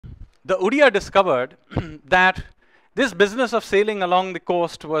the Odia discovered that this business of sailing along the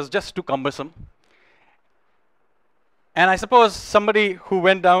coast was just too cumbersome. And I suppose somebody who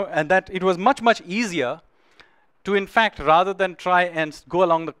went down, and that it was much, much easier to, in fact, rather than try and go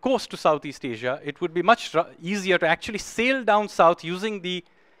along the coast to Southeast Asia, it would be much easier to actually sail down south using the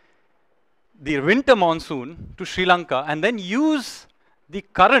winter monsoon to Sri Lanka and then use the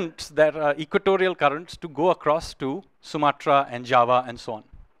currents that are equatorial currents to go across to Sumatra and Java and so on.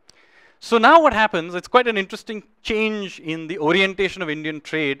 So now what happens, it's quite an interesting change in the orientation of Indian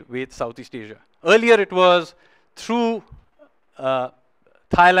trade with Southeast Asia. Earlier it was through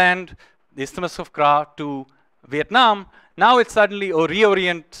Thailand, the Isthmus of Kra to Vietnam. Now it suddenly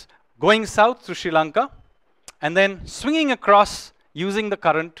reorients going south to Sri Lanka and then swinging across using the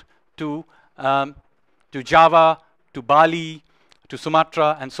current to Java, to Bali, to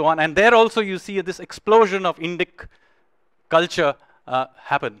Sumatra and so on. And there also you see this explosion of Indic culture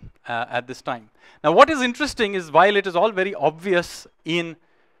happen at this time. Now what is interesting is while it is all very obvious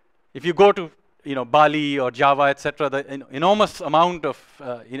if you go to Bali or Java, etc., the enormous amount of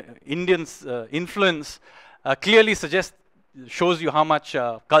Indians' influence clearly shows you how much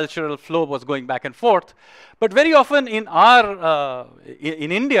cultural flow was going back and forth. But very often in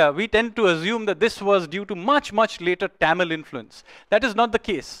India, we tend to assume that this was due to much, much later Tamil influence. That is not the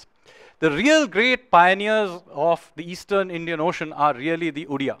case. The real great pioneers of the Eastern Indian Ocean are really the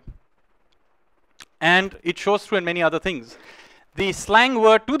Odia. And it shows through in many other things. The slang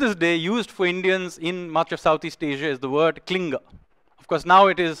word to this day used for Indians in much of Southeast Asia is the word klinga. Of course, now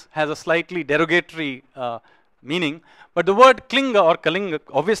it has a slightly derogatory meaning, but the word klinga or kalinga,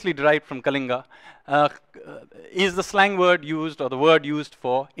 obviously derived from Kalinga, is the slang word used or the word used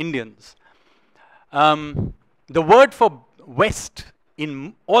for Indians. The word for west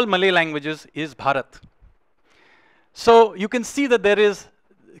in all Malay languages is Bharat. So you can see that there is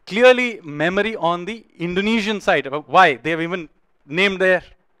clearly memory on the Indonesian side about why they have even named their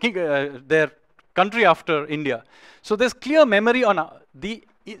country after India. So there's clear memory on the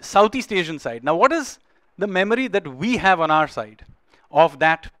Southeast Asian side. Now what is the memory that we have on our side of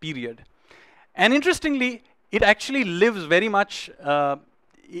that period? And interestingly, it actually lives very much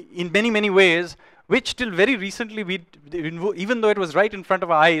in many, many ways, which till very recently, even though it was right in front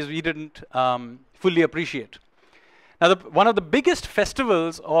of our eyes, we didn't fully appreciate. Now, one of the biggest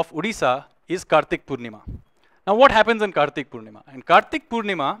festivals of Odisha is Kartik Purnima. Now, what happens in Kartik Purnima? In Kartik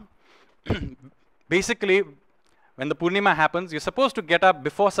Purnima, basically, when the Purnima happens, you're supposed to get up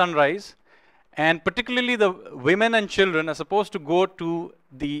before sunrise, and particularly the women and children are supposed to go to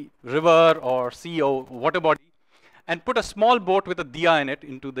the river or sea or water body and put a small boat with a diya in it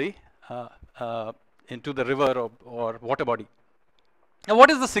into the river or water body. Now,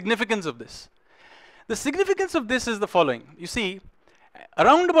 what is the significance of this? The significance of this is the following. You see,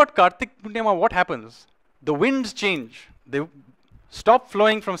 around about Kartik Purnima, what happens? The winds change. They stop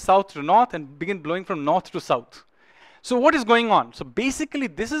flowing from south to north and begin blowing from north to south. So what is going on? So basically,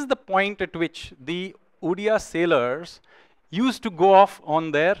 this is the point at which the Odia sailors used to go off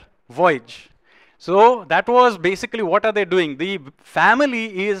on their voyage. So that was basically what are they doing? The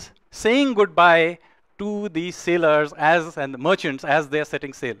family is saying goodbye to the sailors and the merchants as they are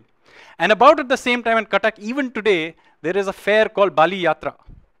setting sail. And about at the same time in Cuttack, even today, there is a fair called Bali Yatra,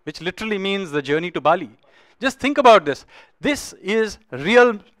 which literally means the journey to Bali. Just think about this. This is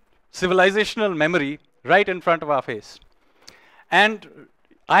real civilizational memory right in front of our face. And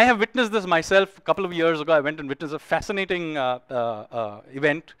I have witnessed this myself a couple of years ago. I went and witnessed a fascinating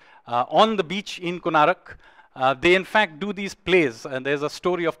event on the beach in Konarak. They in fact do these plays, and there's a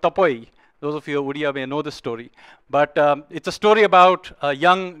story of Tapoi. Those of you who are Odia may know this story. But it's a story about a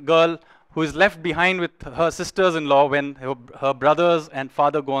young girl who is left behind with her sisters-in-law when her brothers and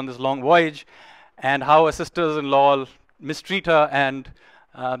father go on this long voyage, and how her sisters-in-law mistreat her, and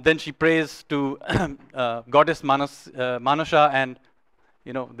then she prays to goddess Manasha, and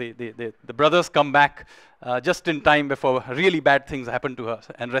the brothers come back just in time before really bad things happen to her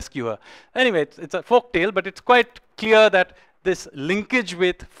and rescue her. Anyway, it's a folk tale, but it's quite clear that this linkage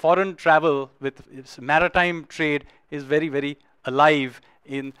with foreign travel, with maritime trade, is very, very alive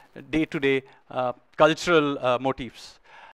in day-to-day cultural motifs.